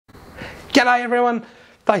G'day everyone.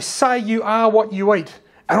 They say you are what you eat,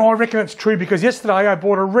 and I reckon it's true because yesterday I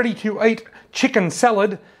bought a ready to eat chicken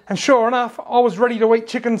salad, and sure enough I was ready to eat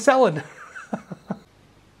chicken salad.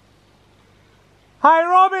 Hey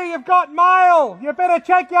Robbie, you've got mail. You better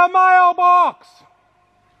check your mailbox.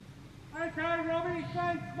 Okay Robbie,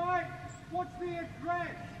 thanks mate. What's the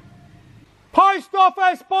address? Post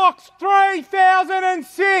Office Box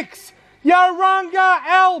 3006, Yarunga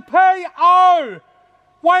LPO,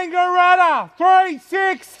 Wangaratta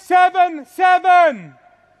 3677.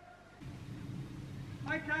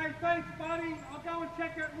 Okay, thanks buddy. I'll go and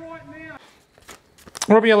check it right now.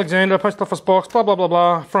 Robbie Alexander, Post Office Box, blah blah blah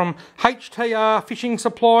blah, from HTR Fishing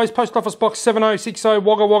Supplies, Post Office Box 7060,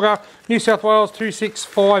 Wagga Wagga, New South Wales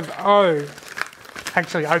 2650.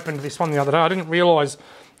 Actually opened this one the other day. I didn't realise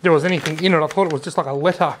there was anything in it. I thought it was just like a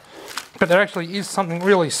letter, but there actually is something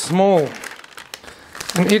really small.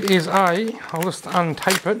 And it is a, I'll just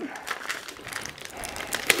untape it.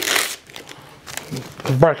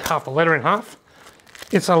 Broke half the letter in half.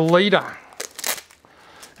 It's a leader.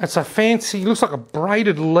 It's a fancy, looks like a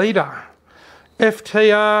braided leader.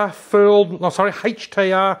 HTR furled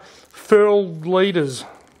leaders.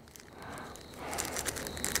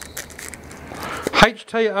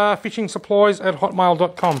 HTR Fishing Supplies at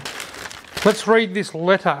hotmail.com. Let's read this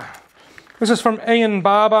letter. This is from Ian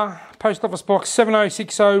Barber, Post Office Box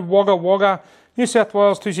 7060, Wagga Wagga, New South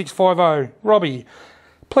Wales 2650. Robbie,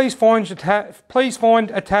 please find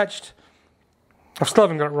attached. I still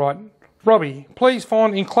haven't got it right. Robbie, please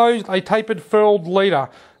find enclosed a tapered furled leader.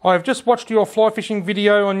 I have just watched your fly fishing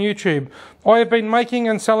video on YouTube. I have been making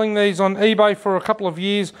and selling these on eBay for a couple of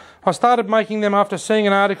years. I started making them after seeing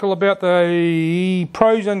an article about the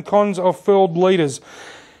pros and cons of furled leaders.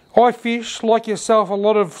 I fish, like yourself, a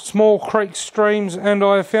lot of small creek streams, and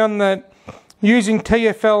I have found that using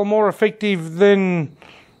TFL more effective than,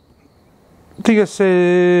 I think it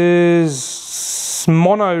says,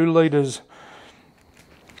 mono leaders.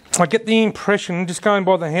 I get the impression, just going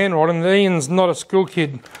by the handwriting, that Ian's not a school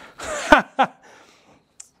kid.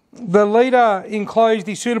 The leader enclosed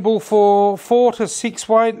is suitable for 4 to 6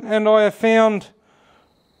 weight, and I found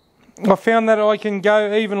that I can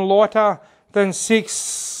go even lighter than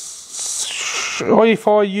 6 if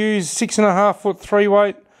I use 6.5 foot 3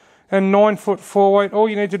 weight and 9 foot 4 weight. All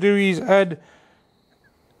you need to do is add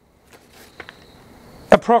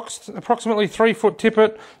approximately 3 foot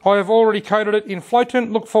tippet. I have already coated it in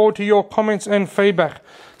floatant. Look forward to your comments and feedback.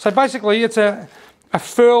 So basically it's a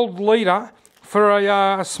furled leader for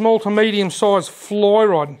a small to medium sized fly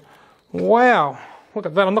rod. Wow, look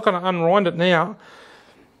at that. I'm not going to unwind it now.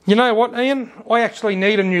 You know what, Ian? I actually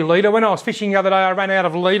need a new leader. When I was fishing the other day I ran out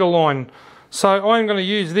of leader line. So I'm going to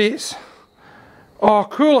use this. Oh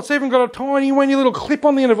cool, it's even got a tiny weeny little clip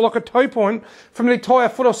on the end of it, like a toe point, for me to tie a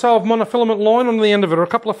foot or so of monofilament line on the end of it, or a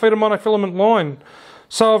couple of feet of monofilament line.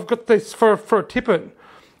 So I've got this for a tippet.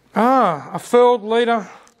 A furled leader.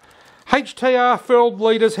 HTR furled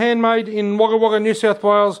leaders, handmade in Wagga Wagga, New South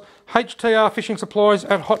Wales. HTR Fishing Supplies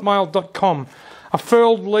at hotmail.com. A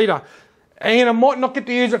furled leader. And I might not get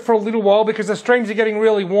to use it for a little while because the streams are getting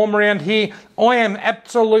really warm around here. I am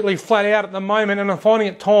absolutely flat out at the moment, and I'm finding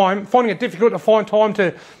it difficult to find time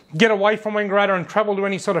to get away from Wangaratta and travel to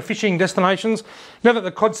any sort of fishing destinations. Now that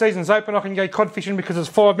the cod season's open, I can go cod fishing because it's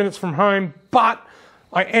 5 minutes from home, but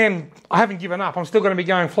I haven't given up. I'm still going to be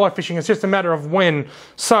going fly fishing. It's just a matter of when.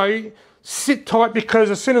 So sit tight, because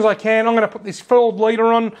as soon as I can, I'm going to put this furled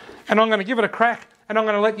leader on and I'm going to give it a crack. And I'm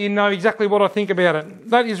going to let you know exactly what I think about it.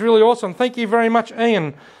 That is really awesome. Thank you very much,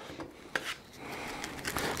 Ian.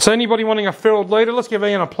 So anybody wanting a furled leader, let's give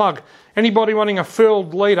Ian a plug. Anybody wanting a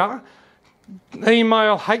furled leader,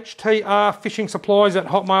 email htrfishingsupplies at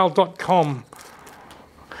hotmail.com.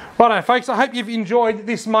 Righto folks, I hope you've enjoyed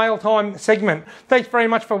this mail time segment. Thanks very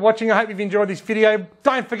much for watching. I hope you've enjoyed this video.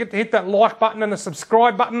 Don't forget to hit that like button and the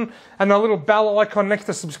subscribe button and the little bell icon next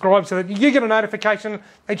to subscribe so that you get a notification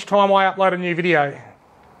each time I upload a new video.